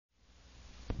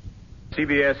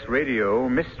CBS Radio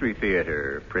Mystery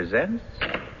Theater presents...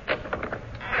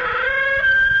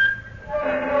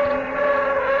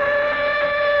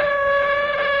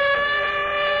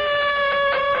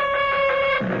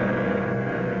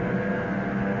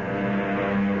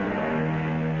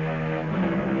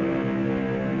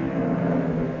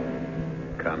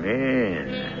 Come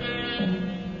in.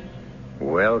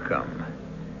 Welcome.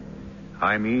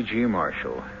 I'm E.G.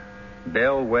 Marshall,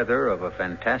 bellwether of a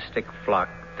fantastic flock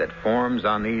that forms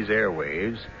on these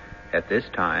airwaves at this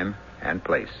time and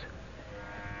place.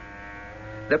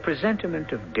 The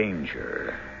presentiment of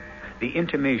danger, the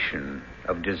intimation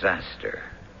of disaster,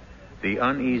 the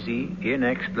uneasy,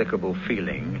 inexplicable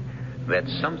feeling that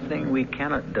something we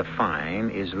cannot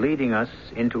define is leading us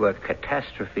into a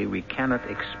catastrophe we cannot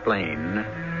explain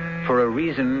for a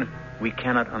reason we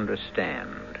cannot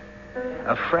understand.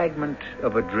 A fragment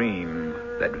of a dream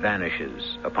that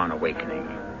vanishes upon awakening.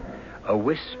 A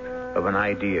wisp of an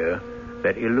idea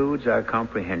that eludes our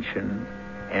comprehension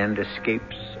and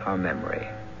escapes our memory.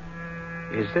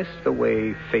 Is this the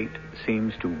way fate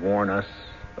seems to warn us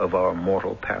of our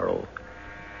mortal peril?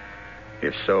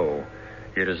 If so,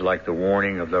 it is like the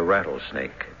warning of the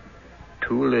rattlesnake.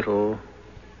 Too little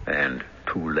and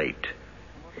too late.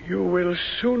 You will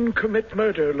soon commit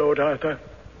murder, Lord Arthur.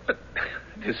 But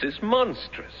this is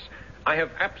monstrous. I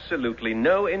have absolutely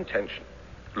no intention.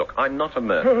 Look, I'm not a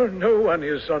murderer. Oh, no one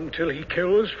is until he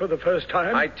kills for the first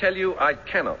time. I tell you, I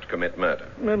cannot commit murder.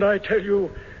 And I tell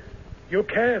you, you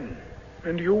can,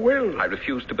 and you will. I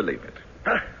refuse to believe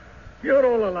it. You're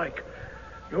all alike.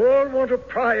 You all want to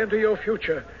pry into your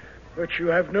future, which you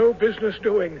have no business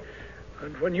doing.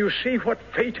 And when you see what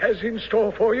fate has in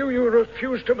store for you, you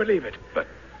refuse to believe it. But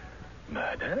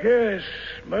murder? Yes,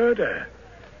 murder.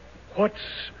 What's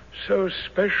so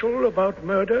special about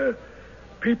murder?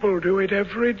 People do it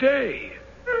every day.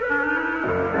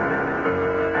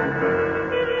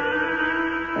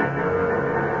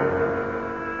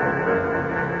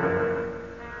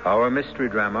 Our mystery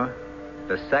drama,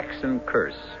 The Saxon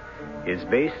Curse, is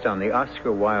based on the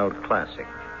Oscar Wilde classic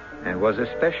and was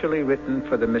especially written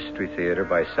for the Mystery Theater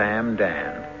by Sam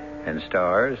Dan and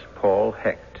stars Paul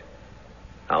Hecht.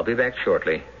 I'll be back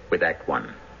shortly with Act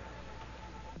One.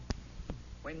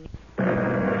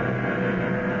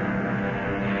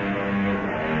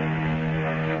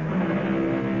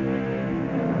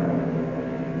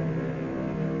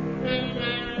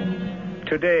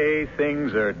 Today,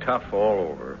 things are tough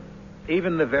all over.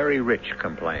 Even the very rich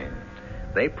complain.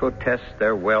 They protest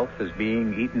their wealth is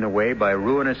being eaten away by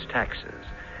ruinous taxes.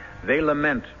 They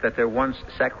lament that their once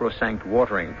sacrosanct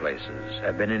watering places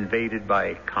have been invaded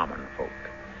by common folk.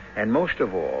 And most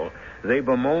of all, they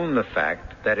bemoan the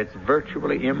fact that it's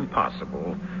virtually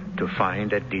impossible to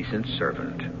find a decent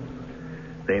servant.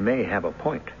 They may have a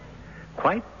point.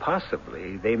 Quite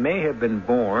possibly, they may have been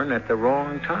born at the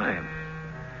wrong time.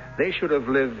 They should have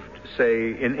lived,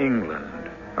 say, in England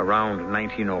around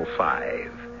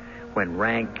 1905, when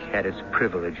rank had its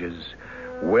privileges,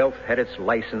 wealth had its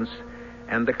license,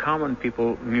 and the common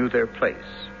people knew their place.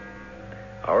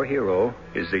 Our hero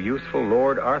is the youthful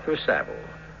Lord Arthur Savile,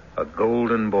 a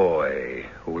golden boy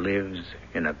who lives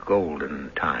in a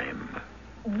golden time.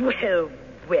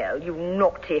 Well, you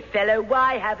naughty fellow,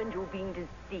 why haven't you been to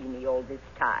see me all this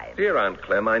time? Dear Aunt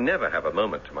Clem, I never have a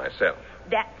moment to myself.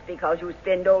 That's because you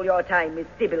spend all your time with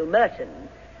Sybil Merton.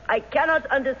 I cannot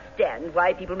understand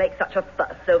why people make such a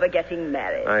fuss over getting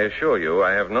married. I assure you,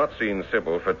 I have not seen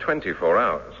Sybil for 24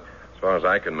 hours. As far as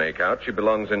I can make out, she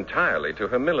belongs entirely to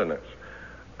her milliners.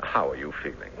 How are you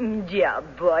feeling? Dear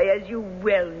boy, as you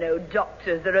well know,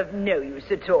 doctors are of no use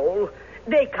at all.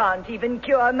 They can't even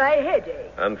cure my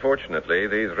headache. Unfortunately,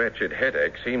 these wretched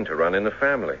headaches seem to run in the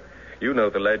family. You know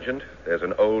the legend. There's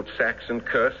an old Saxon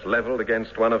curse leveled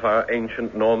against one of our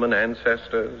ancient Norman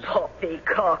ancestors.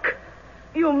 Poppycock.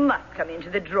 You must come into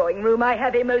the drawing room. I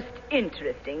have a most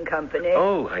interesting company.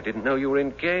 Oh, I didn't know you were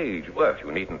engaged. Well,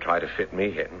 you needn't try to fit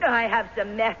me in. I have Sir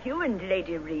Matthew and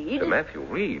Lady Reed. Sir Matthew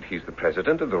Reed? He's the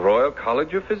president of the Royal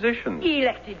College of Physicians.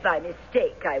 Elected by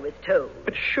mistake, I was told.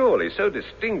 But surely so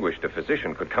distinguished a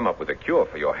physician could come up with a cure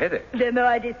for your headache. The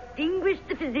more distinguished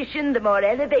the physician, the more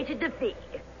elevated the fee.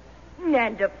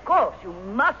 And, of course, you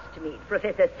must meet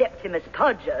Professor Septimus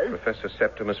Podgers. Professor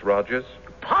Septimus Rogers?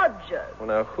 Podgers. Well,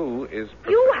 now, who is...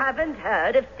 You haven't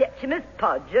heard of Septimus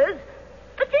Podgers?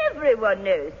 But everyone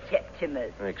knows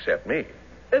Septimus. Except me.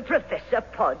 Professor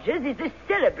Podgers is a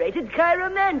celebrated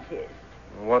chiromantist.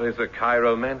 What is a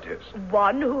chiromantist?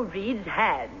 One who reads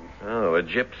hands. Oh, a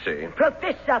gypsy.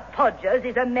 Professor Podgers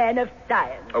is a man of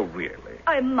science. Oh, really?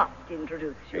 I must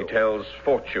introduce you. He tells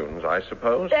fortunes, I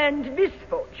suppose. And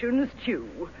misfortunes,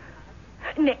 too.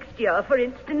 Next year, for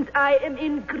instance, I am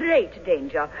in great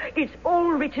danger. It's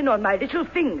all written on my little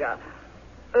finger.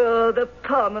 The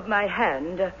palm of my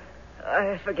hand.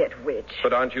 I forget which.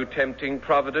 But aren't you tempting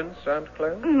Providence, Aunt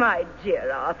Clem? My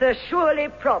dear Arthur, surely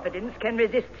Providence can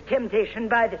resist temptation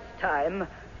by this time.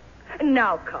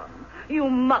 Now come. You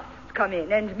must come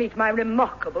in and meet my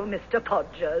remarkable Mr.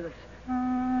 Podgers.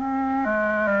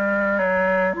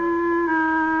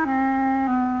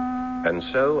 And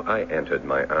so I entered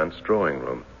my aunt's drawing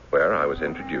room, where I was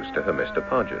introduced to her Mr.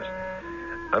 Podgers.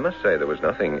 I must say there was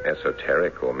nothing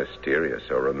esoteric or mysterious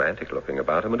or romantic looking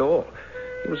about him at all.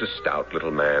 He was a stout little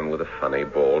man with a funny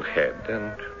bald head,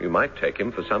 and you might take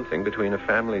him for something between a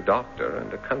family doctor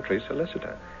and a country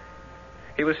solicitor.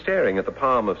 He was staring at the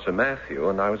palm of Sir Matthew,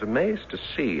 and I was amazed to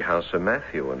see how Sir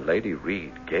Matthew and Lady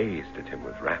Reed gazed at him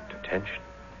with rapt attention.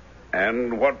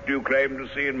 And what do you claim to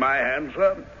see in my hand,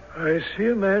 sir? I see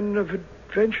a man of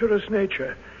adventurous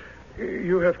nature.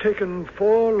 You have taken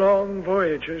 4 long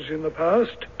voyages in the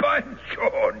past. By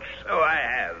George, so I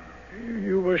have.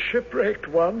 You were shipwrecked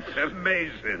once.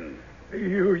 Amazing.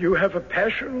 You have a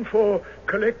passion for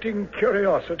collecting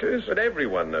curiosities. But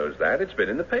everyone knows that. It's been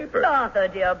in the paper. Arthur,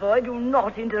 dear boy, do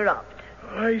not interrupt.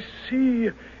 I see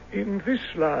in this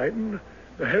line,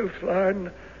 the health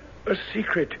line, a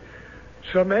secret.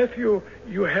 Sir Matthew,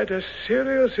 you had a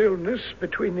serious illness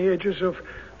between the ages of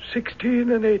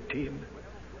 16 and 18.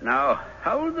 Now,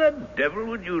 how the devil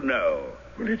would you know?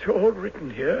 Well, it's all written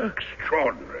here.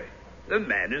 Extraordinary. The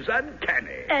man is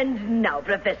uncanny. And now,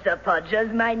 Professor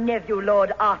Podgers, my nephew,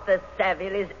 Lord Arthur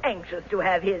Savile, is anxious to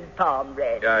have his palm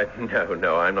read.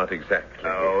 No, I'm not exactly.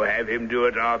 Oh, have him do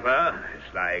it, Arthur.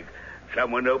 It's like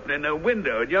someone opening a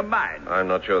window in your mind. I'm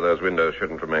not sure those windows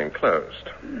shouldn't remain closed.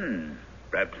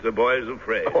 Perhaps the boy's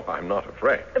afraid. Oh, I'm not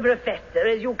afraid. Professor,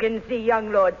 as you can see,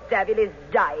 young Lord Savile is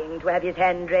dying to have his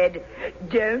hand read.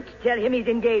 Don't tell him he's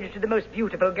engaged to the most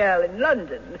beautiful girl in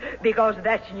London, because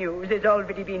that news has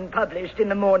already been published in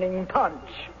the Morning Punch.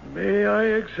 May I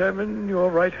examine your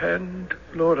right hand,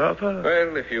 Lord Arthur?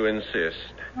 Well, if you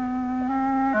insist.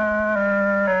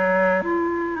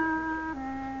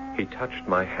 He touched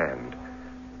my hand,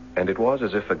 and it was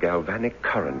as if a galvanic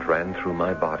current ran through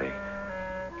my body.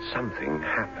 Something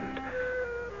happened.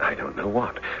 I don't know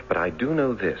what, but I do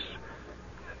know this.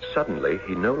 Suddenly,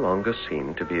 he no longer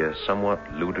seemed to be a somewhat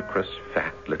ludicrous,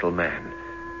 fat little man.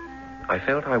 I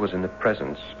felt I was in the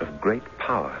presence of great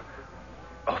power,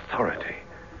 authority.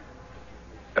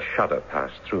 A shudder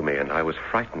passed through me, and I was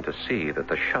frightened to see that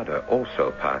the shudder also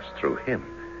passed through him.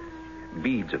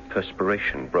 Beads of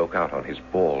perspiration broke out on his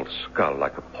bald skull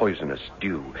like a poisonous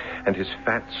dew, and his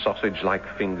fat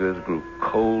sausage-like fingers grew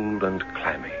cold and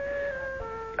clammy.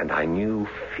 And I knew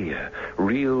fear,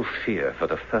 real fear, for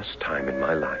the first time in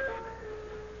my life.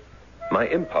 My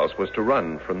impulse was to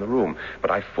run from the room,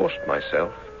 but I forced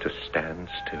myself to stand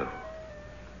still.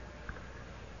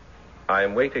 I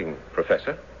am waiting,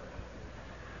 Professor.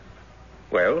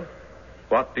 Well,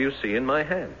 what do you see in my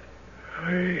hand?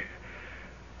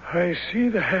 I see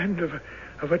the hand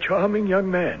of a charming young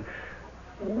man.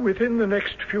 Within the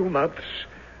next few months,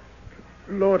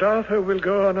 Lord Arthur will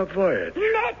go on a voyage.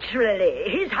 Naturally,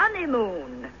 his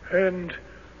honeymoon. And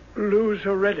lose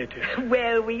a relative.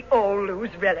 Well, we all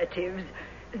lose relatives.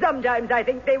 Sometimes I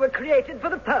think they were created for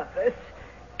the purpose.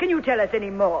 Can you tell us any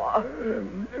more?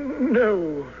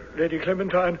 No, Lady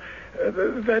Clementine.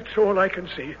 That's all I can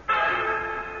see.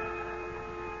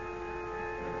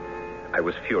 I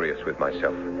was furious with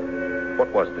myself.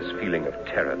 What was this feeling of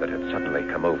terror that had suddenly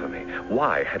come over me?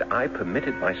 Why had I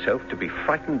permitted myself to be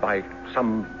frightened by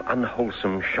some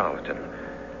unwholesome charlatan?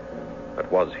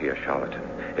 But was he a charlatan?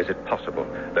 Is it possible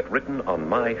that written on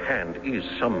my hand is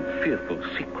some fearful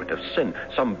secret of sin,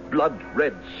 some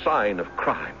blood-red sign of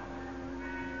crime?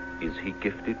 Is he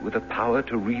gifted with a power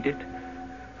to read it?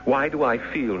 Why do I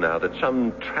feel now that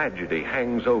some tragedy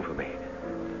hangs over me?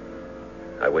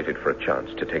 I waited for a chance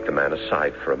to take the man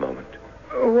aside for a moment.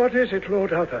 What is it,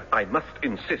 Lord Arthur? I must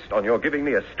insist on your giving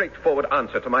me a straightforward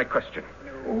answer to my question.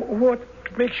 What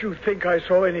makes you think I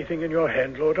saw anything in your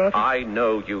hand, Lord Arthur? I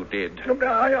know you did.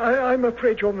 I'm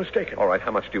afraid you're mistaken. All right, how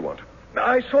much do you want?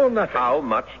 I saw nothing. How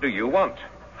much do you want?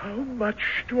 How much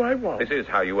do I want? This is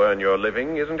how you earn your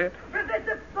living, isn't it?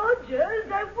 Professor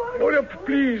Podgers, I want... Oh,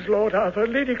 please, Lord Arthur.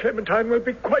 Lady Clementine will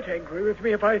be quite angry with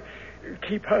me if I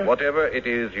keep her... Whatever it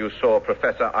is you saw,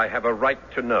 Professor, I have a right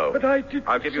to know. But I did...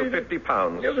 I'll give you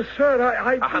 £50. Yeah, sir,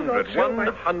 I do 100, not sell my...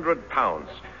 £100.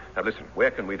 Now, listen,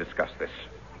 where can we discuss this?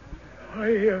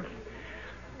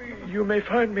 You may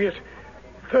find me at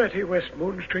 30 West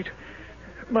Moon Street.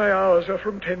 My hours are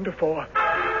from 10 to 4.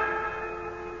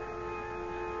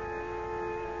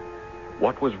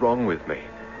 What was wrong with me?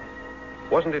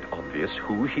 Wasn't it obvious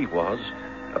who he was?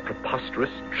 A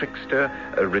preposterous trickster,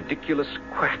 a ridiculous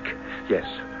quack. Yes,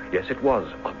 it was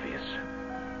obvious.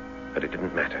 But it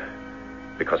didn't matter,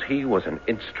 because he was an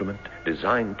instrument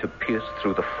designed to pierce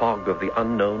through the fog of the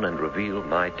unknown and reveal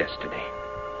my destiny.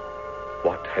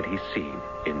 What had he seen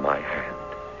in my hand?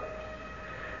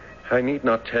 I need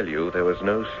not tell you there was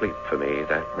no sleep for me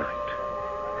that night.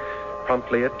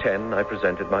 Promptly at 10, I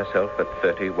presented myself at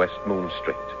 30 West Moon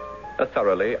Street, a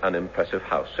thoroughly unimpressive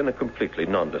house in a completely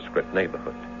nondescript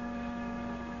neighborhood.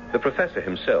 The professor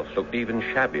himself looked even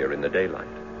shabbier in the daylight.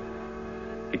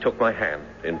 He took my hand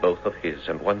in both of his,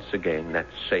 and once again that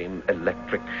same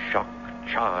electric shock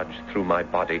charged through my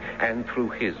body and through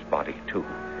his body, too.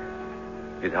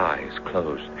 His eyes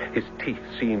closed. His teeth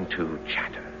seemed to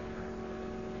chatter.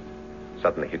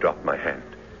 Suddenly he dropped my hand.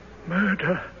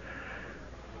 Murder.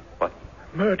 What?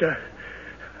 Murder.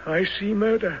 I see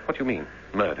murder. What do you mean,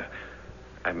 murder?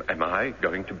 Am I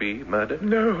going to be murdered?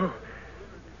 No.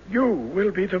 You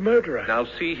will be the murderer. Now,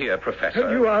 see here,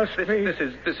 Professor. You asked me. This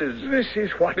is... This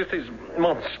is what? This is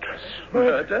monstrous.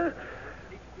 Murder?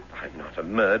 I'm not a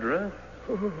murderer.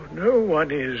 Oh, no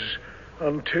one is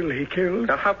until he kills.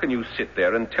 Now, how can you sit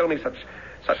there and tell me such...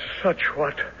 Such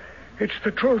what? It's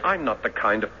the truth. I'm not the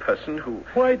kind of person who...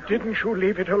 Why didn't you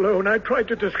leave it alone? I tried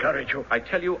to discourage you. I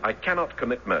tell you, I cannot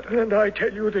commit murder. And I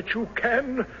tell you that you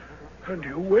can, and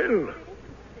you will.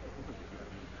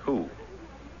 Who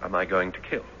am I going to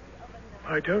kill?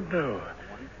 I don't know.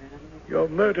 Your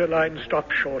murder line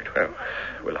stopped short. Oh,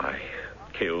 will I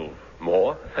kill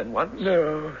more than once?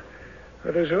 No.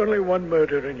 There is only one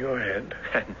murder in your hand.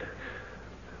 And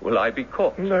will I be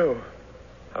caught? No.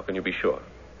 How can you be sure?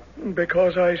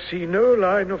 Because I see no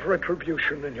line of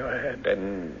retribution in your hand.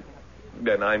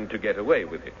 Then I'm to get away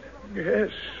with it.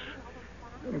 Yes.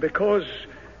 Because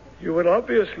you will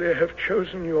obviously have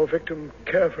chosen your victim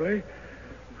carefully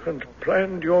and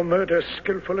planned your murder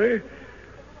skillfully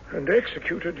and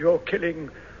executed your killing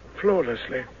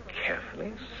flawlessly.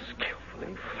 Carefully,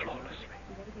 skillfully, flawlessly.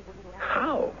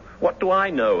 How? What do I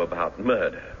know about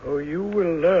murder? Oh, you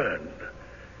will learn.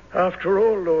 After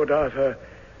all, Lord Arthur,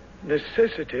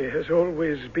 necessity has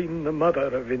always been the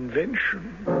mother of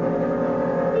invention.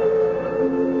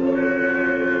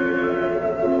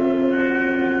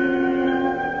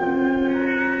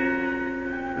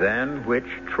 Than which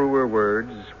truer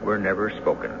words were never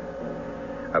spoken.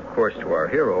 Of course, to our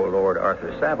hero, Lord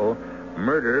Arthur Savile,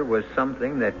 murder was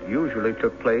something that usually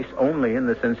took place only in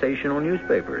the sensational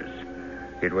newspapers.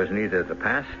 It was neither the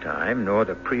pastime nor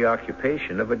the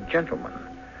preoccupation of a gentleman.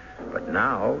 But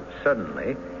now,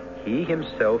 suddenly, he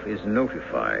himself is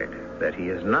notified that he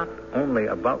is not only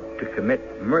about to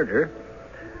commit murder,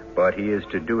 but he is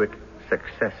to do it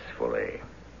successfully.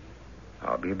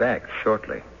 I'll be back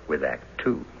shortly with Act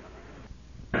 2.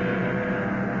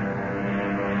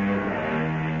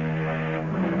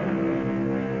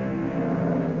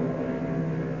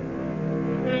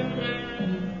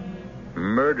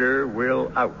 Murder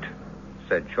will out,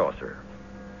 said Chaucer.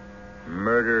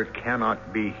 Murder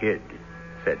cannot be hid,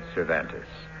 said Cervantes.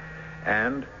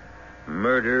 And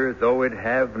murder, though it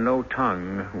have no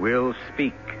tongue, will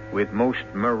speak with most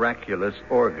miraculous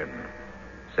organ,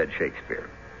 said Shakespeare.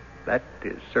 That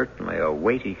is certainly a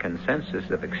weighty consensus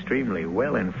of extremely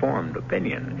well-informed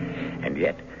opinion. And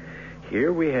yet,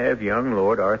 here we have young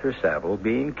Lord Arthur Savile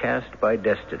being cast by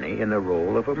destiny in the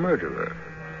role of a murderer,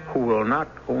 who will not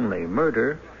only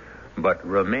murder, but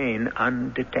remain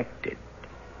undetected.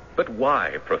 But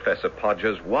why, Professor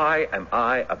Podgers, why am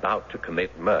I about to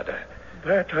commit murder?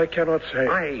 That I cannot say.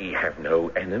 I have no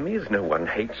enemies. No one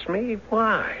hates me.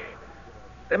 Why?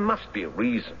 There must be a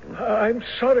reason. I'm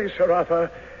sorry, Sir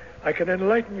Arthur. I can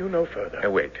enlighten you no further.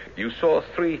 Now, wait. You saw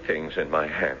 3 things in my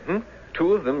hand.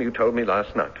 2 of them you told me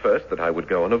last night. First, that I would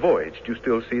go on a voyage. Do you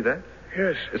still see that?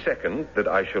 Yes. Second, that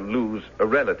I shall lose a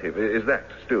relative. Is that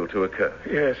still to occur?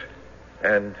 Yes.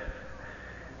 And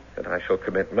that I shall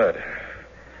commit murder.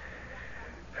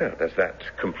 Well, does that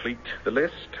complete the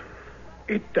list?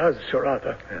 It does, Sir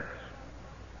Arthur. Yes.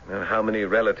 Now, how many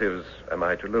relatives am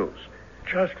I to lose?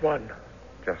 Just one.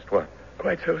 Just one.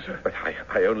 Quite so, sir. But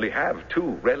I only have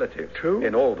 2 relatives. 2?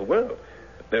 In all the world.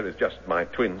 There is just my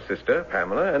twin sister,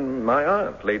 Pamela, and my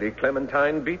aunt, Lady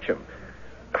Clementine Beecham.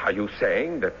 Are you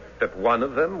saying that one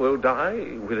of them will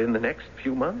die within the next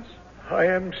few months? I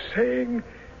am saying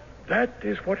that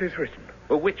is what is written.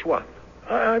 Well, which one?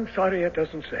 I'm sorry it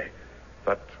doesn't say.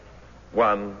 But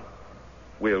one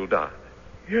will die.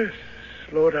 Yes,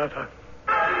 Lord Arthur.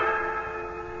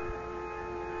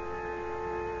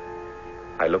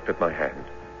 I looked at my hand.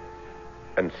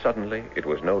 And suddenly it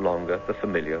was no longer the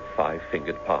familiar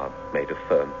five-fingered palm made of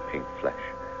firm pink flesh,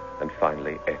 and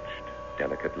finely etched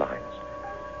delicate lines.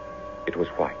 It was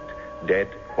white, dead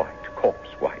white, corpse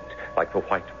white, like the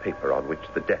white paper on which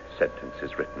the death sentence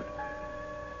is written.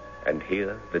 And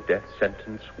here the death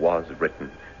sentence was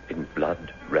written in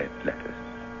blood-red letters.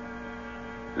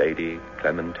 Lady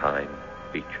Clementine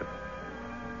Beecham.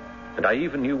 And I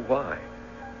even knew why.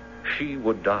 She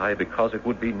would die because it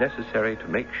would be necessary to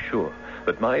make sure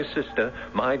that my sister,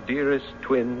 my dearest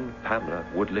twin, Pamela,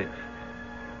 would live.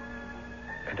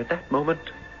 And at that moment,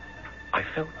 I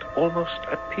felt almost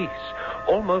at peace,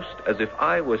 almost as if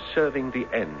I was serving the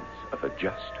ends of a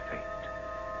just fate.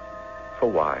 For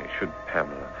why should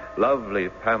Pamela, lovely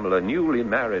Pamela, newly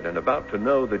married and about to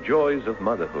know the joys of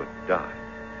motherhood, die?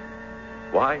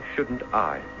 Why shouldn't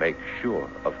I make sure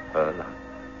of her love?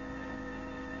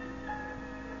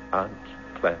 Aunt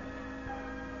Clem.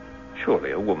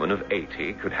 Surely a woman of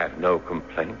 80 could have no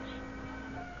complaints.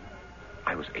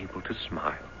 I was able to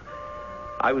smile.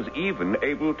 I was even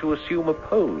able to assume a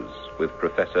pose with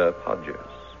Professor Podgers.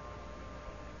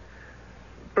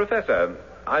 Professor,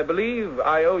 I believe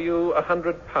I owe you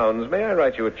 £100. May I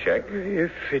write you a check?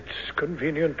 If it's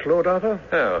convenient, Lord Arthur.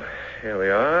 Oh, here we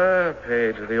are.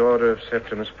 Paid to the order of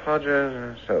Septimus Podgers,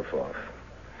 and so forth.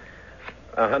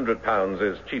 £100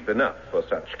 is cheap enough for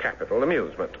such capital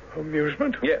amusement.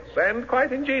 Amusement? Yes, and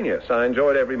quite ingenious. I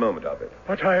enjoyed every moment of it.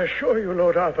 But I assure you,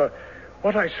 Lord Arthur,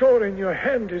 what I saw in your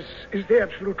hand is the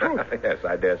absolute truth. Yes,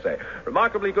 I dare say.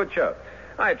 Remarkably good show.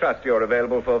 I trust you're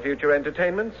available for future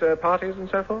entertainments, parties, and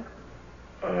so forth?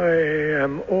 I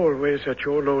am always at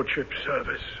your lordship's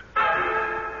service.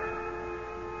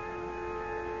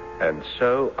 And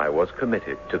so I was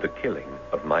committed to the killing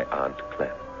of my Aunt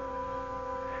Clem.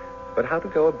 But how to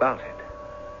go about it?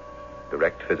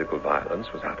 Direct physical violence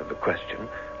was out of the question.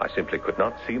 I simply could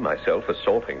not see myself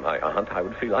assaulting my aunt. I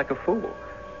would feel like a fool.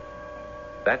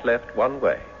 That left one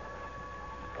way.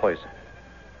 Poison.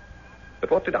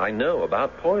 But what did I know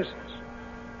about poisons?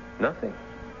 Nothing.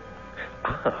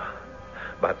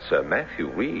 But Sir Matthew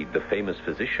Reed, the famous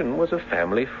physician, was a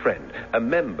family friend, a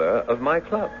member of my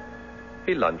club.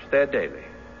 He lunched there daily,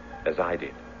 as I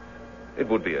did. It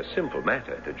would be a simple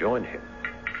matter to join him.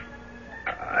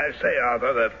 I say,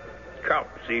 Arthur, that cop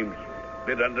seems a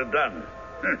bit underdone.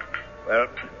 Well,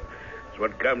 it's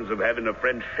what comes of having a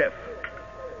French chef.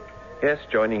 Yes,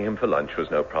 joining him for lunch was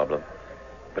no problem.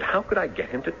 But how could I get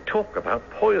him to talk about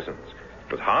poisons?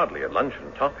 It was hardly a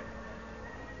luncheon topic.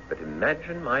 But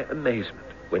imagine my amazement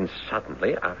when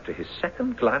suddenly, after his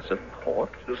second glass of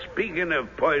port... Speaking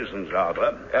of poisons,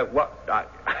 Arthur... What?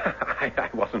 I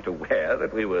wasn't aware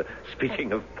that we were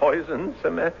speaking of poisons, Sir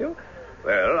Matthew.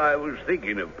 Well, I was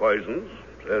thinking of poisons,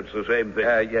 so it's the same thing.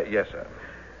 Yes, sir.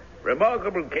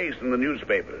 Remarkable case in the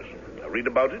newspapers. Read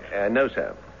about it? No,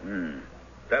 sir.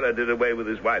 Fella did away with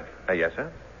his wife. Yes,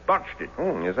 sir. Botched it.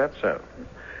 Is that so?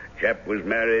 Chap was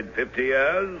married 50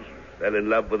 years, fell in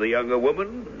love with a younger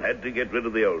woman, and had to get rid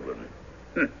of the old one.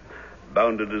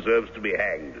 Bounder deserves to be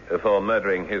hanged. For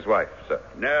murdering his wife, sir?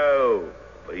 No,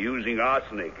 for using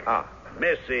arsenic. Ah.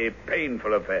 Messy,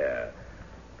 painful affair.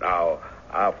 Now,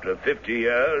 after 50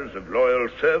 years of loyal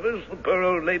service, the poor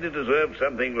old lady deserves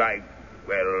something like,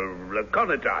 well,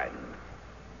 aconitine.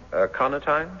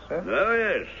 Aconitine, sir? Oh,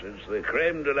 yes. It's the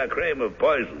creme de la creme of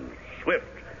poisons. Swift.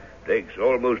 Takes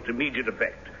almost immediate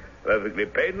effect. Perfectly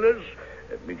painless.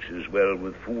 It mixes well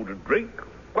with food and drink.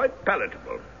 Quite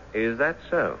palatable. Is that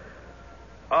so?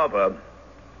 Arthur,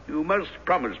 you must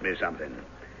promise me something.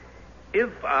 If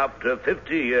after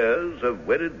 50 years of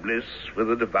wedded bliss with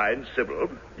the divine Sybil,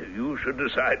 you should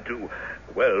decide to,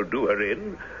 well, do her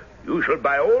in, you shall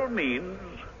by all means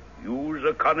use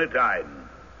aconitine.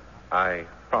 I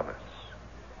promise.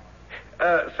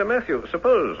 Sir Matthew,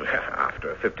 suppose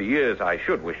after 50 years I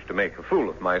should wish to make a fool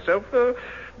of myself,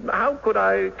 how could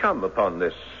I come upon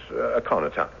this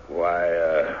aconitine? Why,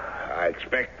 I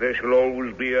expect there shall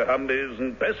always be a Humbies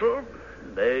and Pestle.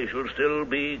 They shall still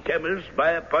be chemists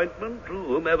by appointment to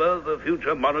whomever the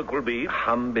future monarch will be.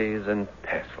 Humbies and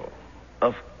Pestle.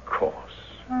 Of course.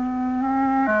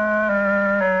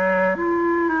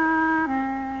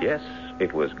 Yes,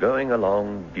 it was going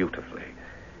along beautifully.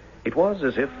 It was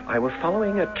as if I were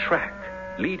following a track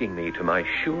leading me to my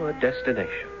sure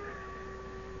destination.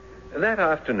 That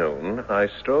afternoon, I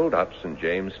strolled up St.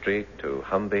 James Street to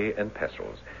Humby and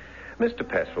Pestle's. Mr.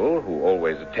 Pestle, who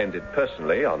always attended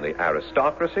personally on the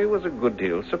aristocracy, was a good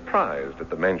deal surprised at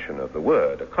the mention of the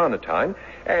word aconitine,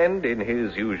 and in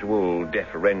his usual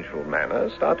deferential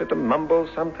manner started to mumble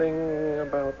something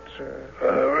about...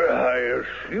 I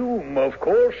assume, of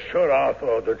course, Sir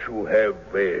Arthur, that you have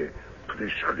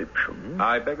prescription.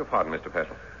 I beg your pardon, Mr.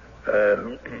 Pestle.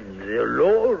 The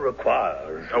law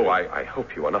requires... Oh, I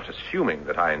hope you are not assuming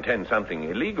that I intend something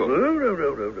illegal.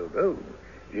 No.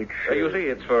 It's... You see,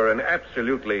 it's for an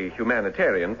absolutely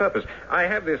humanitarian purpose. I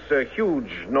have this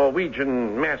huge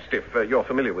Norwegian Mastiff. You're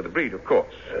familiar with the breed, of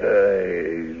course.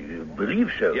 I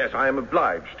believe so. Yes, I am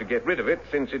obliged to get rid of it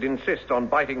since it insists on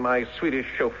biting my Swedish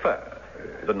chauffeur.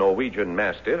 The Norwegian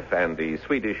Mastiff and the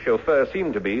Swedish chauffeur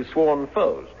seem to be sworn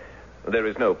foes. There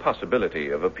is no possibility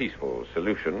of a peaceful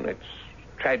solution. It's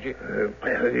tragic.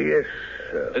 Yes,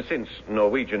 sir. Since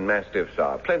Norwegian Mastiffs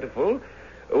are plentiful,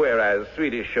 whereas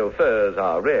Swedish chauffeurs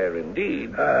are rare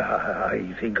indeed.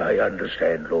 I think I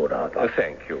understand, Lord Arthur.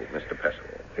 Thank you, Mr.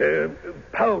 Pestle.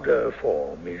 Powder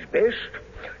form is best,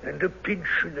 and a pinch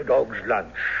in the dog's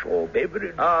lunch or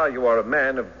beverage. Ah, you are a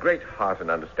man of great heart and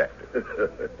understanding.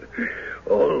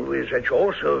 Always at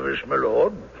your service, my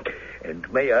lord. And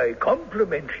may I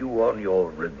compliment you on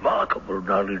your remarkable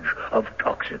knowledge of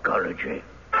toxicology.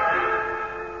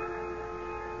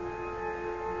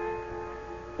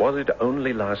 Was it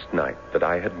only last night that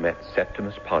I had met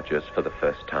Septimus Podgers for the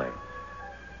first time?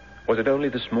 Was it only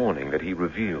this morning that he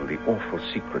revealed the awful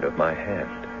secret of my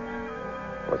hand?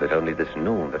 Was it only this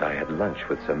noon that I had lunch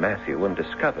with Sir Matthew and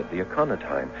discovered the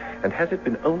aconitine? And has it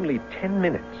been only 10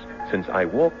 minutes since I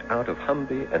walked out of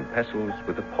Humby and Pestle's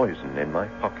with the poison in my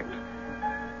pocket?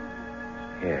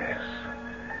 Yes.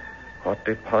 What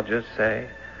did Podgers say?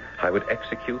 I would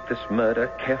execute this murder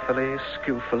carefully,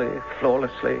 skillfully,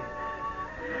 flawlessly.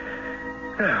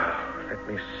 Now, let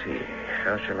me see.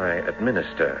 How shall I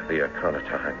administer the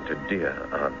aconitine to dear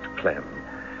Aunt Clem?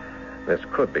 This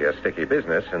could be a sticky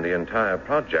business, and the entire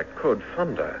project could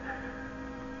founder.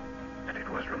 But it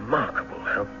was remarkable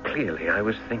how clearly I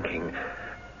was thinking.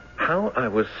 How I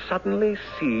was suddenly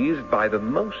seized by the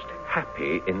most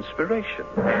happy inspiration.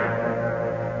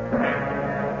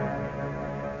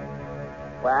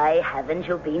 Why haven't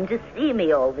you been to see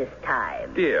me all this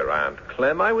time? Dear Aunt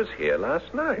Clem, I was here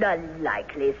last night. A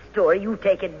likely story. You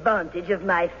take advantage of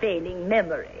my failing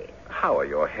memory. How are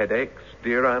your headaches,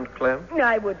 dear Aunt Clem?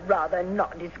 I would rather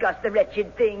not discuss the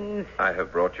wretched things. I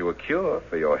have brought you a cure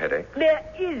for your headache. There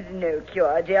is no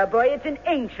cure, dear boy. It's an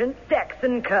ancient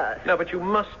Saxon curse. No, but you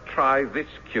must try this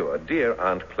cure, dear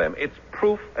Aunt Clem. It's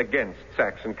proof against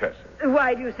Saxon curses.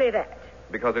 Why do you say that?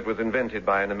 Because it was invented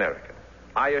by an American.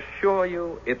 I assure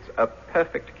you it's a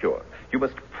perfect cure. You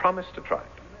must promise to try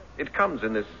it. It comes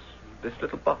in this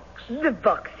little box. The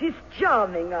box is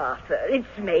charming, Arthur.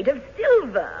 It's made of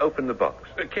silver. Open the box.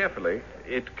 Carefully.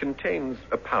 It contains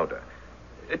a powder.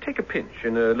 Take a pinch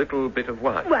in a little bit of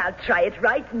wine. Well, I'll try it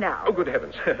right now. Oh, good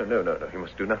heavens. No. You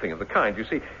must do nothing of the kind. You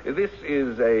see, this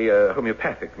is a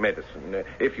homeopathic medicine.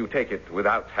 If you take it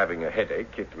without having a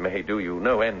headache, it may do you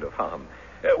no end of harm.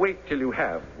 Wait till you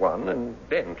have one and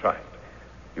then try it.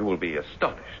 You will be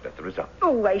astonished at the result.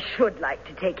 Oh, I should like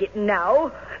to take it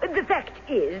now. The fact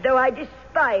is, though I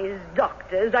despise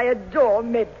doctors, I adore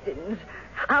medicines.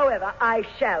 However, I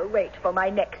shall wait for my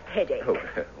next headache. Oh,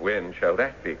 when shall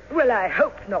that be? Well, I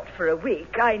hope not for a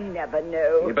week. I never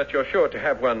know. But you're sure to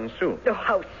have one soon. Oh,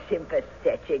 how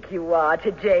sympathetic you are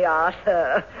today,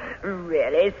 Arthur.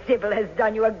 Really, Sybil has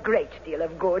done you a great deal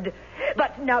of good.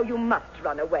 But now you must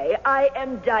run away. I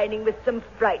am dining with some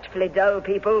frightfully dull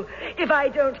people. If I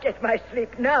don't get my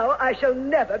sleep now, I shall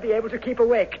never be able to keep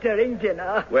awake during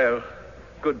dinner. Well,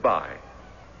 goodbye,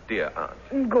 dear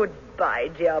Aunt. Goodbye,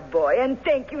 dear boy, and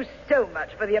thank you so much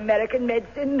for the American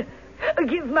medicine.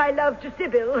 Give my love to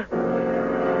Sybil.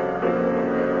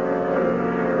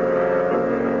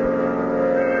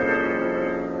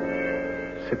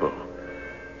 Sybil.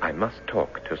 I must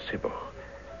talk to Sybil.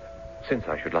 Since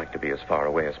I should like to be as far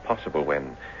away as possible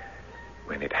when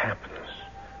it happens.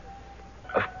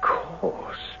 Of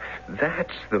course.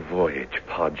 That's the voyage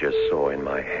Podgers saw in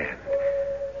my hand.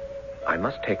 I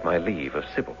must take my leave of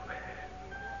Sybil.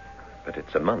 But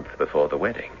it's a month before the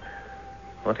wedding.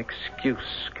 What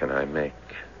excuse can I make?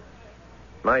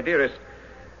 My dearest,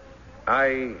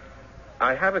 I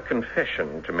have a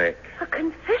confession to make. A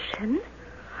confession?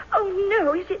 Oh,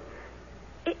 no. Is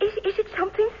it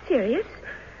something serious?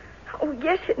 Oh,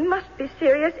 yes, it must be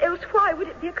serious. Else why would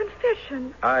it be a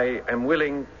confession? I am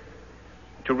willing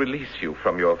to release you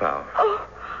from your vow.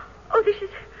 Oh, this is...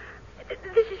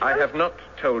 I have not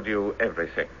told you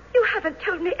everything. You haven't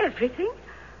told me everything.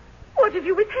 What have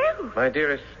you withheld? My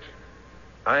dearest,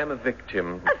 I am a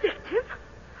victim. A victim?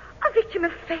 A victim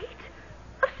of fate?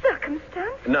 Of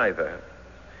circumstance? Neither.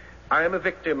 I am a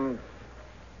victim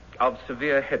of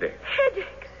severe headaches.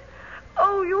 Headaches?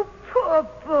 Oh, you poor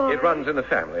boy. It runs in the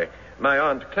family. My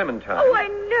Aunt Clementine... Oh, I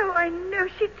know.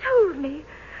 She told me.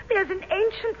 There's an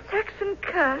ancient Saxon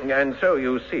curse. And so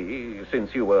you see,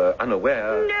 since you were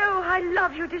unaware... No, I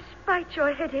love you despite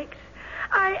your headaches.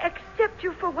 I accept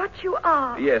you for what you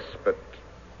are. Yes,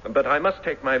 but I must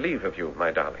take my leave of you,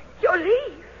 my darling. Your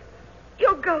leave?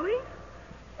 You're going?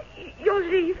 You're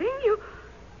leaving? You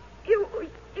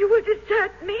will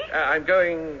desert me? I'm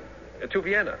going to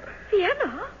Vienna.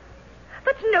 Vienna?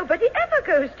 But nobody ever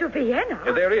goes to Vienna.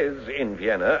 There is, in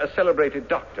Vienna, a celebrated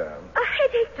doctor. A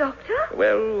headache doctor?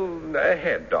 Well, a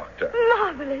head doctor.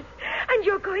 Marvelous. And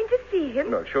you're going to see him?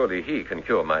 No, surely he can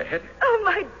cure my headache. Oh,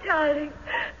 my darling.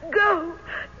 Go.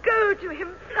 Go to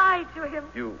him. Fly to him.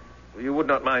 You would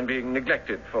not mind being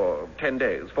neglected for 10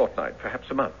 days, fortnight, perhaps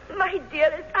a month. My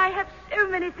dearest, I have so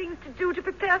many things to do to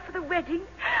prepare for the wedding.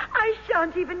 I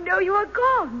shan't even know you are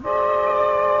gone.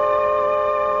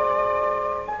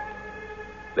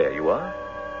 There you are.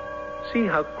 See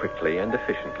how quickly and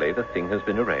efficiently the thing has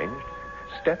been arranged.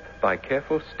 Step by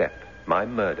careful step, my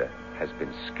murder has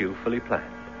been skillfully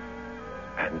planned.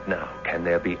 And now, can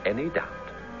there be any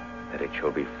doubt that it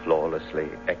shall be flawlessly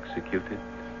executed?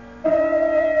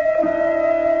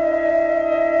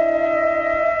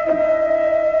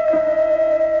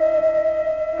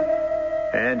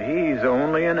 And he's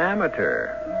only an amateur.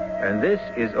 And this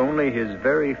is only his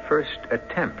very first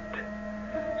attempt.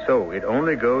 So it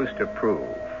only goes to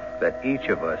prove that each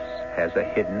of us has a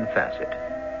hidden facet,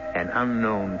 an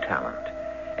unknown talent,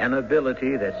 an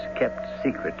ability that's kept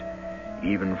secret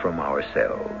even from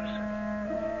ourselves.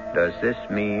 Does this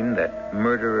mean that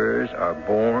murderers are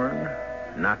born,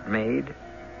 not made?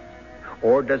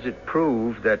 Or does it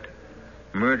prove that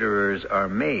murderers are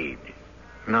made,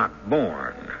 not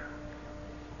born?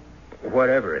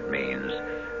 Whatever it means,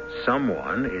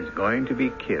 someone is going to be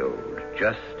killed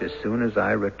just as soon as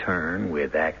I return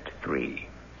with Act 3.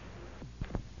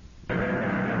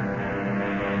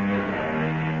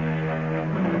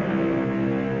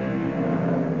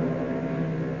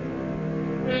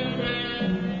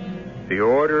 The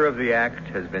order of the act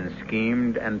has been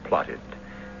schemed and plotted,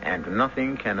 and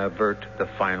nothing can avert the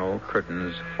final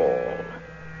curtain's fall.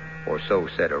 Or so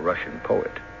said a Russian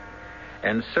poet.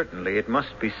 And certainly it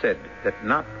must be said that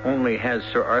not only has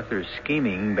Sir Arthur's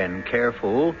scheming been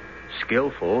careful,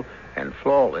 skillful, and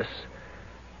flawless,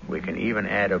 we can even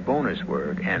add a bonus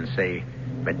word and say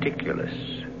meticulous.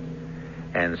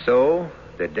 And so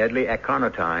the deadly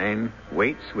aconitine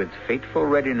waits with fateful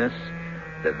readiness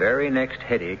the very next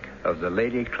headache of the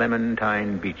Lady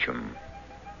Clementine Beauchamp.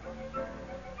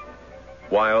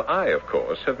 While I, of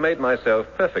course, have made myself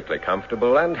perfectly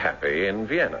comfortable and happy in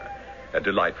Vienna, a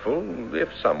delightful, if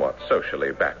somewhat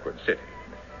socially backward city.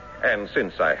 And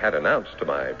since I had announced to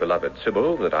my beloved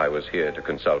Sybil that I was here to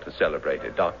consult a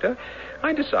celebrated doctor,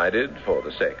 I decided, for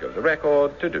the sake of the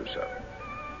record, to do so.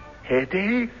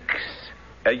 Headaches?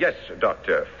 Yes,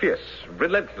 Doctor. Fierce,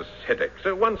 relentless headaches,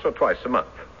 once or twice a month.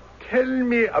 Tell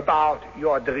me about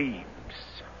your dreams.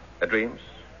 Dreams?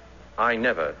 I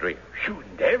never dream. You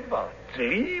never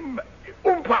dream?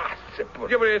 Impossible.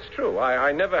 Yeah, but it's true.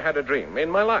 I never had a dream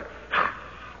in my life.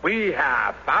 We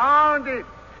have found it.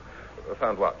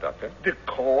 Found what, Doctor? The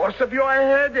cause of your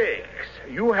headaches.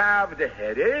 You have the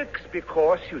headaches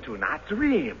because you do not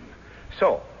dream.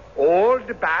 So, all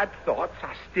the bad thoughts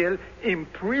are still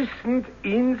imprisoned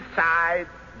inside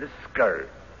the skull.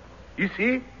 You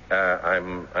see?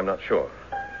 I'm not sure.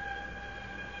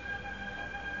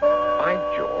 By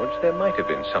George, there might have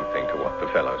been something to what the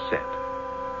fellow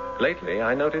said. Lately,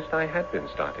 I noticed I had been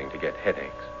starting to get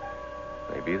headaches.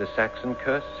 Maybe the Saxon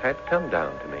curse had come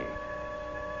down to me.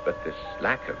 But this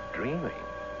lack of dreaming...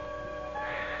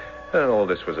 all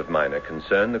this was of minor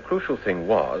concern. The crucial thing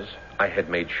was, I had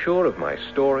made sure of my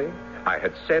story. I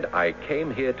had said I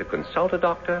came here to consult a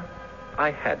doctor.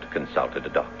 I had consulted a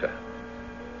doctor.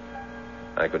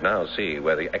 I could now see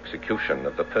where the execution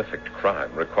of the perfect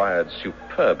crime required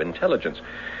superb intelligence,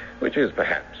 which is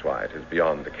perhaps why it is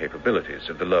beyond the capabilities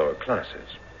of the lower classes.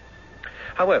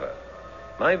 However,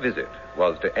 my visit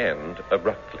was to end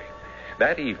abruptly.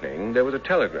 That evening, there was a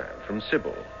telegram from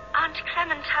Sybil. Aunt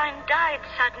Clementine died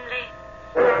suddenly.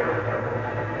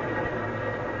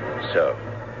 So,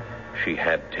 she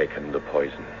had taken the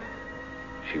poison.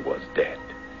 She was dead.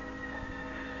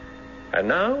 And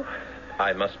now,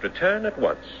 I must return at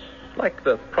once, like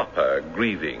the proper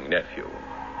grieving nephew.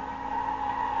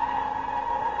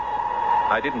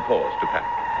 I didn't pause to pack.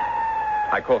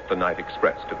 I caught the night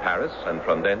express to Paris, and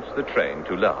from thence the train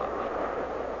to Le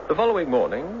Havre. The following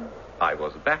morning, I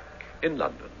was back in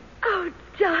London. Oh,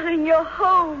 darling, you're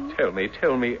home. Tell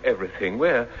me everything.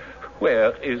 Where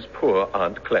is poor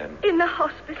Aunt Clem? In the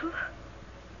hospital.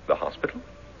 The hospital?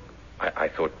 I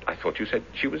thought you said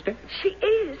she was dead. She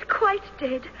is quite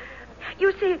dead.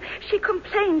 You see, she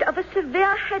complained of a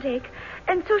severe headache,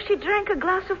 and so she drank a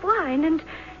glass of wine, and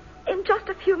in just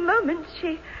a few moments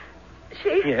she...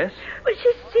 Yes? Well,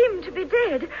 she seemed to be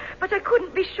dead, but I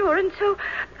couldn't be sure, and so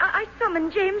I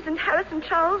summoned James and Harris and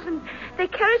Charles, and they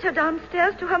carried her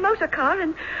downstairs to her motor car,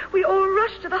 and we all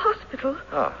rushed to the hospital.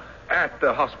 Ah, at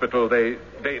the hospital they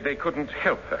couldn't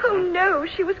help her. Oh, no,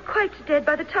 she was quite dead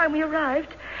by the time we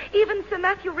arrived. Even Sir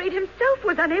Matthew Reed himself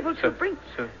was unable to bring...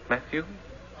 Sir Matthew?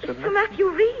 Sir Matthew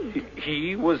Reed.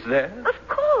 He was there? Of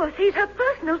course, he's her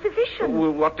personal physician.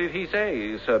 Well, what did he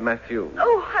say, Sir Matthew?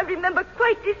 Oh, I remember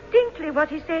quite distinctly what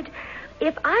he said.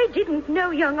 If I didn't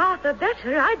know young Arthur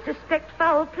better, I'd suspect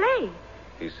foul play.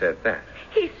 He said that?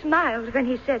 He smiled when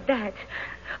he said that.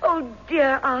 Oh,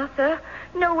 dear Arthur,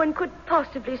 no one could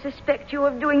possibly suspect you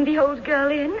of doing the old girl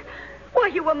in.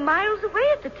 Why, you were miles away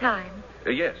at the time.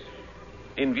 Yes,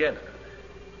 in Vienna.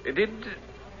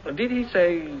 Did he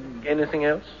say anything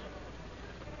else?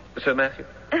 Sir Matthew?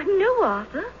 No,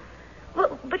 Arthur.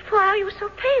 Well, but why are you so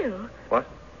pale? What?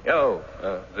 Oh,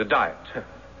 the diet.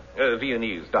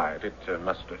 Viennese diet. It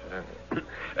must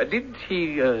have... did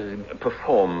he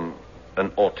perform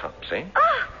an autopsy?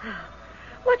 Arthur!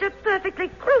 What a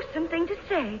perfectly gruesome thing to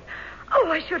say.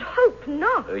 Oh, I should hope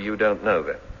not. You don't know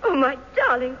that? Oh, my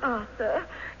darling Arthur,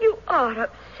 you are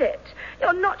upset.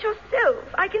 You're not yourself.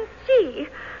 I can see.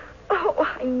 Oh,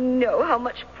 I know how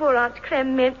much poor Aunt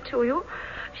Clem meant to you.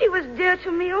 She was dear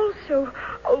to me also,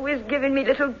 always giving me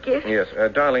little gifts. Yes,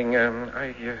 darling,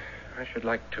 I should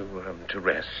like to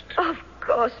rest. Of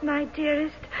course, my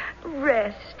dearest.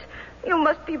 Rest. You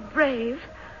must be brave.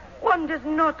 One does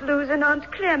not lose an Aunt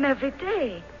Clem every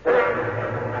day.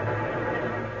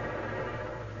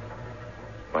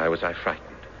 Why was I frightened?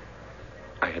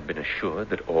 I had been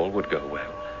assured that all would go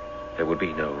well. There would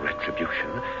be no retribution,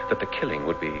 that the killing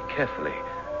would be carefully,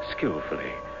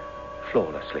 skillfully,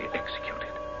 flawlessly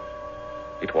executed.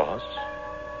 It was,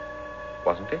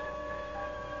 wasn't it?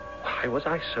 Why was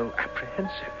I so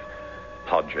apprehensive?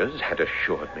 Podgers had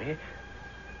assured me.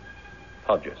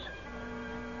 Podgers.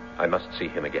 I must see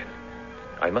him again.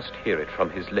 I must hear it from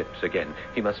his lips again.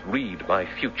 He must read my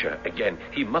future again.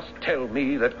 He must tell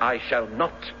me that I shall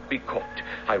not be caught.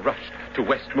 I rushed to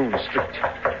West Moon Street.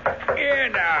 Here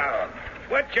now.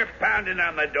 What you pounding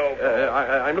on the door for?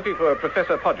 I'm looking for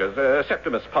Professor Podgers,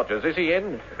 Septimus Podgers. Is he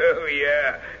in? Oh,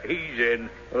 yeah, he's in.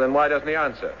 Well, then why doesn't he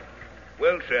answer?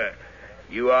 Well, sir,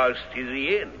 you asked, is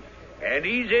he in? And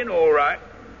he's in, all right,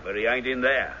 but he ain't in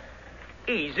there.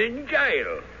 He's in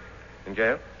jail. In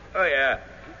jail? Oh, yeah.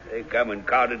 They come and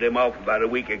carted him off about a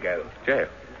week ago. Jail?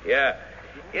 Yeah.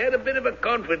 He had a bit of a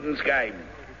confidence game.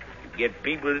 He'd get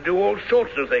people to do all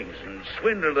sorts of things and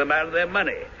swindle them out of their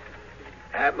money.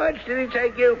 How much did he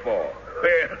take you for?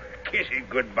 Well, kiss it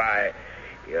goodbye.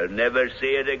 You'll never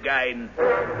see it again.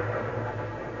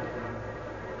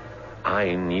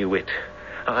 I knew it.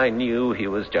 I knew he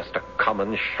was just a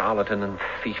common charlatan and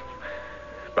thief.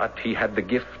 But he had the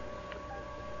gift.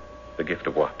 The gift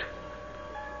of what?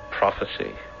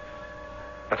 Prophecy.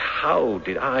 But how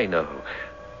did I know?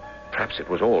 Perhaps it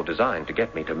was all designed to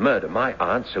get me to murder my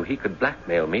aunt so he could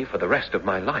blackmail me for the rest of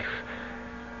my life.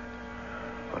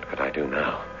 What could I do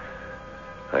now?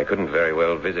 I couldn't very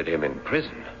well visit him in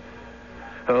prison.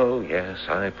 Oh, yes,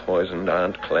 I poisoned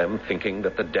Aunt Clem, thinking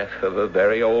that the death of a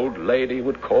very old lady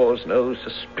would cause no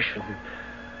suspicion.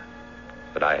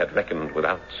 But I had reckoned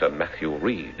without Sir Matthew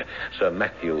Reed. Sir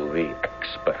Matthew, the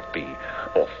expert, the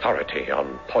authority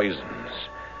on poisons.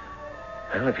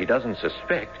 Well, if he doesn't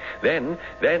suspect, then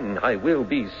I will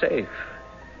be safe.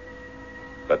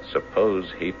 But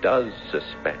suppose he does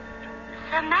suspect.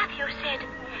 Sir Matthew said,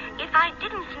 if I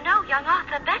didn't know young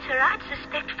Arthur better, I'd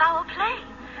suspect foul play.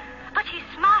 But he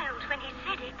smiled when he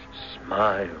said it.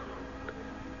 Smiled?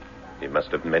 He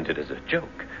must have meant it as a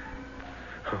joke.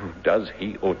 Oh, does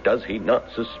he or does he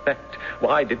not suspect?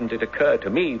 Why didn't it occur to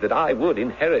me that I would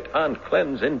inherit Aunt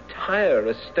Clem's entire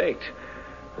estate?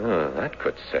 Oh, that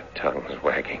could set tongues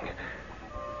wagging.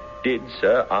 Did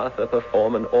Sir Arthur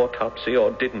perform an autopsy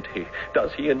or didn't he?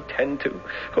 Does he intend to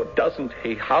or doesn't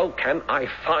he? How can I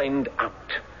find out?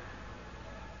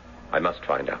 I must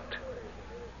find out.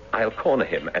 I'll corner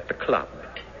him at the club.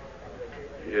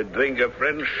 You'd think a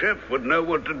French chef would know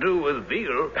what to do with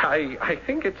veal. I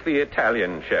think it's the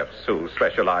Italian chefs who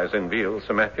specialize in veal,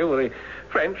 Sir Matthew. The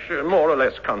French more or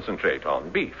less concentrate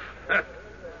on beef.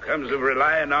 Comes of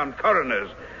relying on foreigners.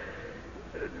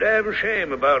 Damn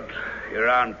shame about your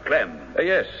Aunt Clem.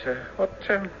 Yes. What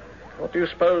do you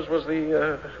suppose was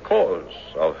the cause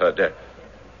of her death?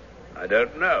 I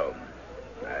don't know.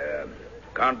 I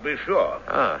can't be sure.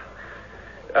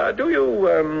 Do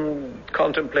you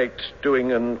contemplate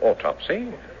doing an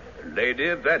autopsy? A lady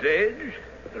of that age,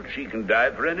 well, she can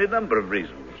die for any number of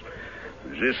reasons.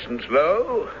 Resistance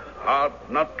low,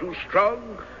 heart not too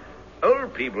strong.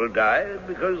 Old people die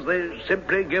because they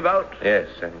simply give out. Yes,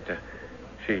 and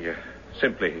she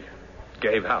simply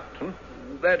gave out.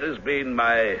 That has been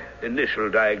my initial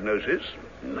diagnosis.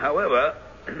 However...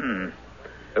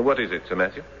 What is it, Sir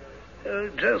Matthew?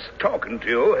 Just talking to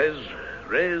you has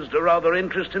raised a rather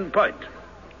interesting point.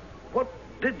 What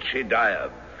did she die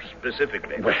of,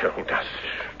 specifically? Well,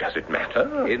 does it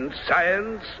matter? In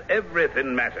science,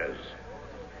 everything matters.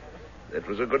 That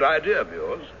was a good idea of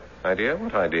yours. Idea?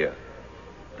 What idea?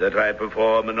 That I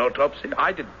perform an autopsy?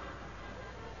 I did.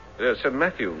 Sir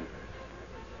Matthew,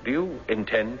 do you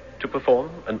intend to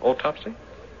perform an autopsy?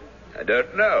 I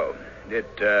don't know.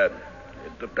 It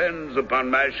depends upon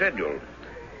my schedule.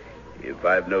 If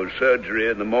I've no surgery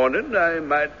in the morning, I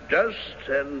might just,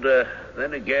 and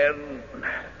then again,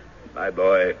 my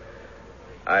boy,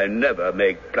 I never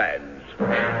make plans.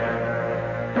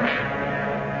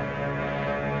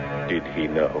 Did he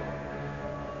know?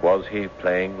 Was he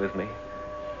playing with me?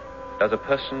 Does a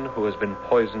person who has been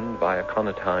poisoned by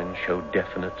aconitine show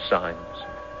definite signs?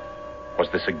 Was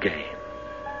this a game?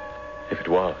 If it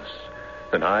was,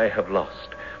 then I have lost,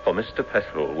 for Mr.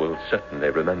 Pestle will certainly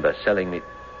remember selling me...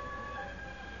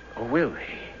 Or will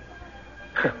he?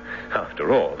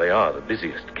 After all, they are the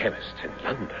busiest chemists in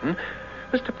London.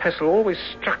 Mr. Pestle always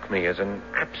struck me as an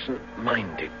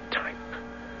absent-minded type.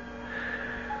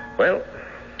 Well,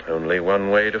 only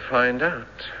one way to find out.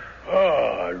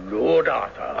 Lord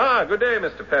Arthur. Good day,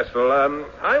 Mr. Pestle.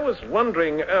 I was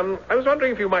wondering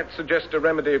if you might suggest a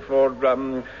remedy for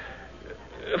the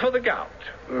gout.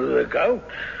 The gout?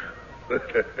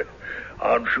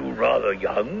 Aren't you rather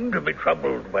young to be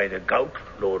troubled by the gout,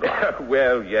 Lord Arthur?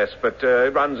 Well, yes, but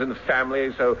it runs in the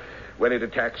family, so when it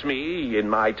attacks me in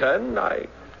my turn, I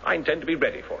intend to be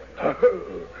ready for it.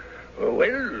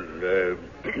 Well,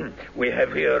 we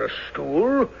have here a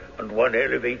stool, and one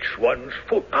elevates one's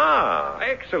foot.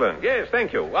 Excellent. Yes,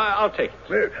 thank you. I'll take it.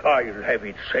 Well, I'll have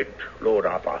it sent, Lord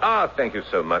Arthur. Thank you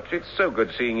so much. It's so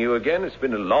good seeing you again. It's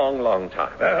been a long, long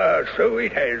time. So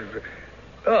it has.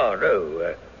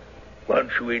 No.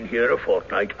 Weren't you in here a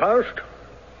fortnight past?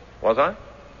 Was I?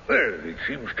 Well, it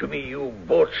seems to me you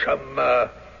bought some,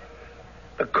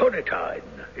 aconitine.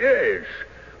 Yes.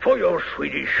 For your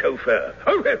Swedish chauffeur.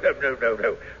 Oh,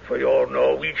 no. For your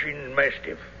Norwegian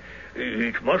mastiff.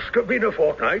 It must have been a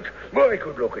fortnight. I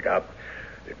could look it up.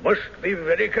 It must be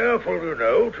very careful, you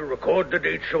know, to record the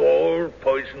dates of all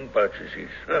poison purchases.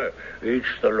 It's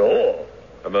the law.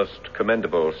 A most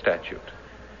commendable statute.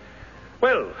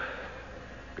 Well,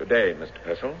 good day, Mr.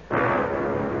 Pestle.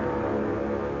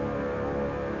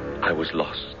 I was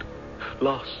lost.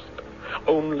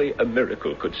 Only a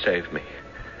miracle could save me.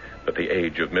 But the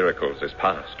age of miracles is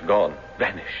past, gone,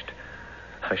 vanished.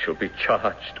 I shall be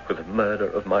charged with the murder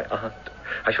of my aunt.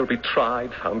 I shall be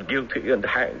tried, found guilty, and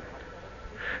hanged.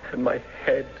 And my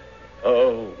head,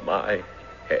 my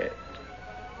head.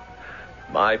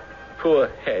 My poor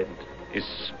head is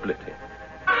splitting.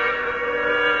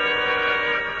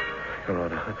 Your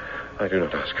Honor, I do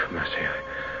not ask for mercy.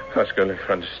 I ask only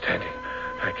for understanding.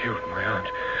 I killed my aunt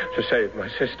to save my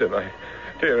sister, my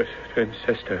dearest twin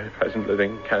sister, present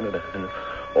living in Canada, in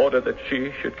order that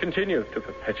she should continue to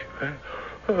perpetuate.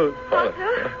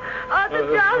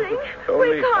 Arthur, darling,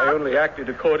 wake up. I only acted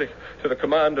according to the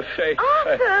command of fate.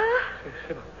 Arthur!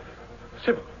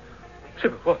 Sybil,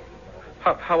 what?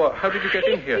 How did you get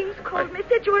in here? Hastings called me,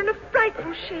 said you were in a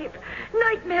frightful shape.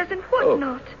 Nightmares and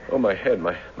whatnot. My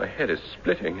head is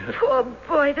splitting. Poor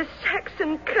boy, the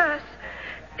Saxon curse.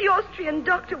 The Austrian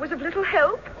doctor was of little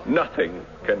help. Nothing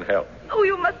can help. Oh,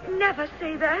 you must never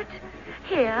say that.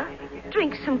 Here,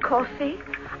 drink some coffee.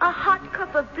 A hot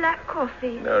cup of black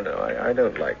coffee. No, I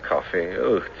don't like coffee.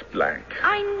 Oh, it's black.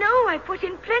 I know. I put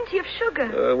in plenty of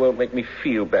sugar. It won't make me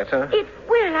feel better. It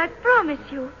will, I promise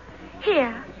you.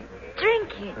 Here, drink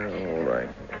it. All right.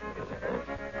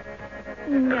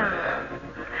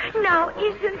 Now,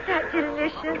 isn't that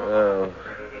delicious? Oh.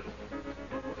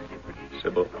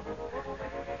 Sybil,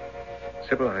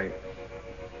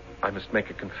 I must make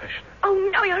a confession. Oh,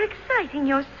 no, you're exciting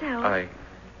yourself.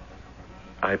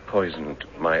 I poisoned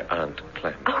my Aunt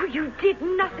Clem. Oh, you did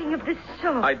nothing of the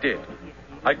sort. I did.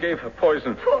 I gave her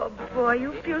poison. Poor boy,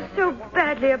 you feel so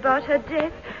badly about her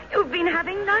death. You've been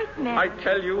having nightmares. I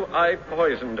tell you, I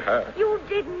poisoned her. You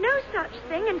did no such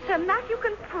thing, and Sir Matthew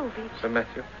can prove it. Sir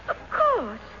Matthew? Of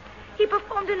course. He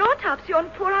performed an autopsy on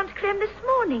poor Aunt Clem this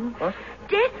morning. What?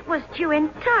 Death was due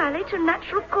entirely to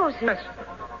natural causes. Yes.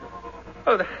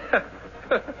 Oh,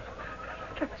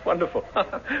 It's wonderful.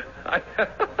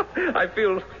 I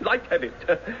feel lightheaded.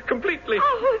 Completely.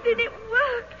 Oh, then it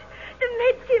worked. The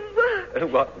medicine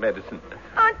worked. What medicine?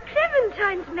 Aunt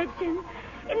Clementine's medicine.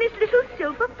 In this little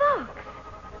silver box.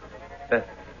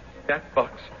 That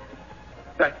box?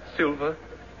 That silver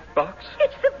box?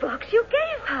 It's the box you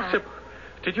gave her. Sybil,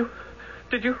 did you?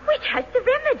 Which has the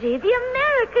remedy, the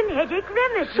American headache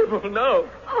remedy. Sybil, no.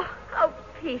 Oh, how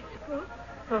peaceful.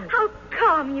 How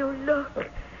calm you look.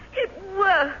 It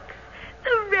works.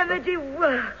 The remedy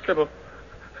works.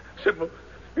 Sybil,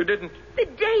 you didn't. The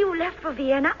day you left for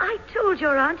Vienna, I told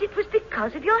your aunt it was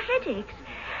because of your headaches.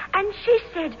 And she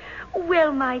said,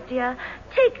 well, my dear,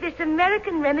 take this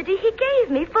American remedy he gave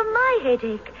me for my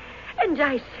headache. And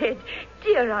I said,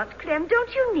 dear Aunt Clem,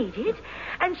 don't you need it?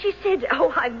 And she said,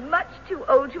 oh, I'm much too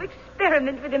old to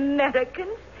experiment with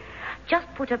Americans. Just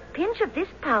put a pinch of this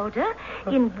powder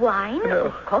in wine or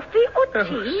coffee or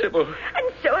tea. Sybil.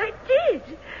 And so I did.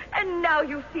 And now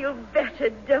you feel better,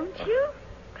 don't you?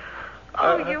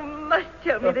 Oh, you must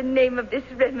tell me the name of this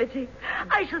remedy.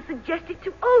 I shall suggest it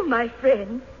to all my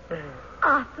friends.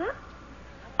 Arthur?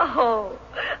 Oh,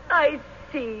 I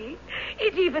see.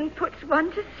 It even puts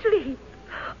one to sleep.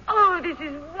 Oh, this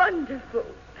is wonderful.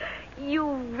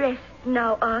 You rest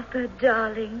now, Arthur,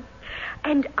 darling.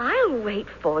 And I'll wait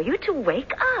for you to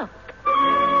wake up.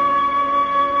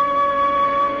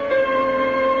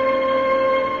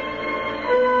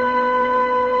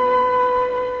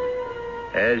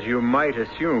 As you might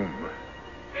assume,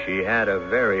 she had a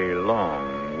very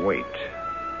long wait.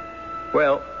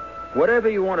 Well, whatever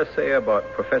you want to say about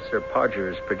Professor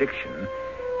Podger's prediction,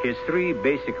 his 3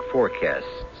 basic forecasts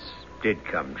did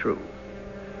come true.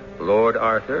 Lord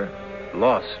Arthur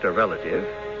lost a relative.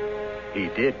 He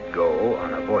did go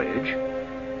on a voyage.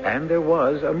 And there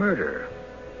was a murder.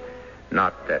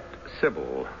 Not that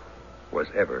Sybil was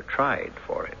ever tried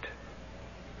for it.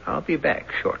 I'll be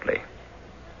back shortly.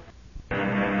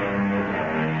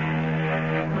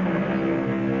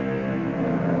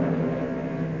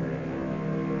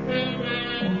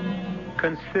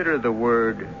 Consider the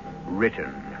word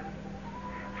written.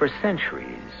 For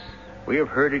centuries, we have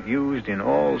heard it used in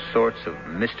all sorts of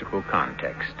mystical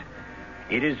context.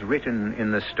 It is written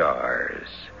in the stars.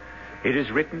 It is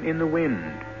written in the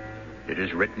wind. It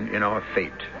is written in our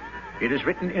fate. It is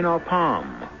written in our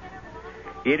palm.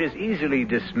 It is easily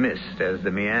dismissed as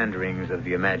the meanderings of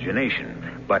the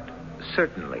imagination, but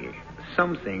certainly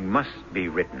something must be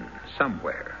written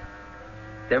somewhere.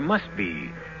 There must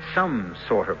be some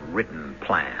sort of written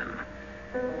plan.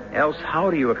 Else, how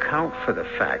do you account for the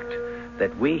fact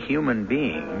that we human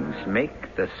beings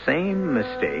make the same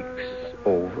mistakes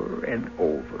over and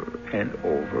over and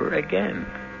over again?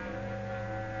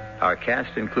 Our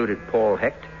cast included Paul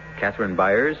Hecht, Catherine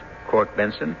Byers, Court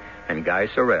Benson, and Guy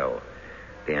Sorrell.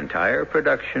 The entire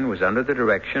production was under the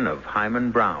direction of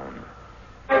Hyman Brown.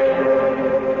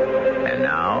 And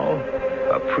now,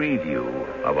 a preview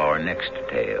of our next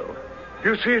tale.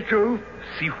 You see it, too?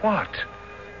 See what?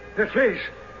 That face.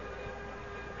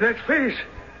 That face.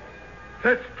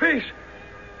 That face,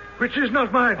 which is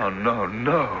not mine. Oh,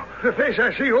 no. The face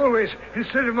I see always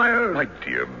instead of my own. My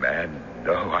dear man,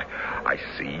 no. I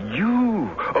see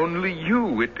you. Only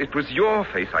you. It was your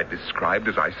face I described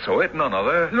as I saw it, none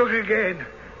other. Look again.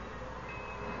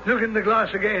 Look in the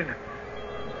glass again.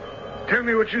 Tell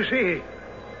me what you see.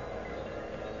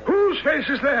 Whose face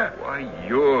is there? Why,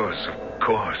 yours, of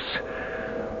course.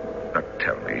 Now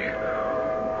tell me,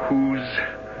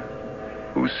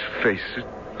 whose face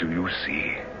do you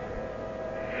see?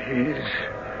 His.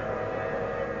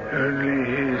 Only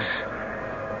his.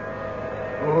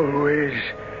 Always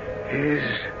his.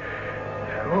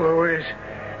 Always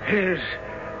his.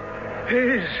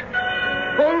 His.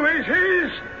 Always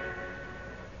his.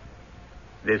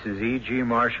 This is E.G.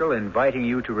 Marshall inviting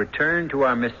you to return to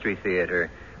our Mystery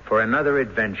Theater for another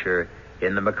adventure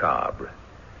in the macabre.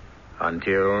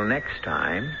 Until next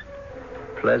time,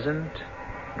 pleasant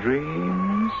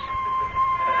dreams.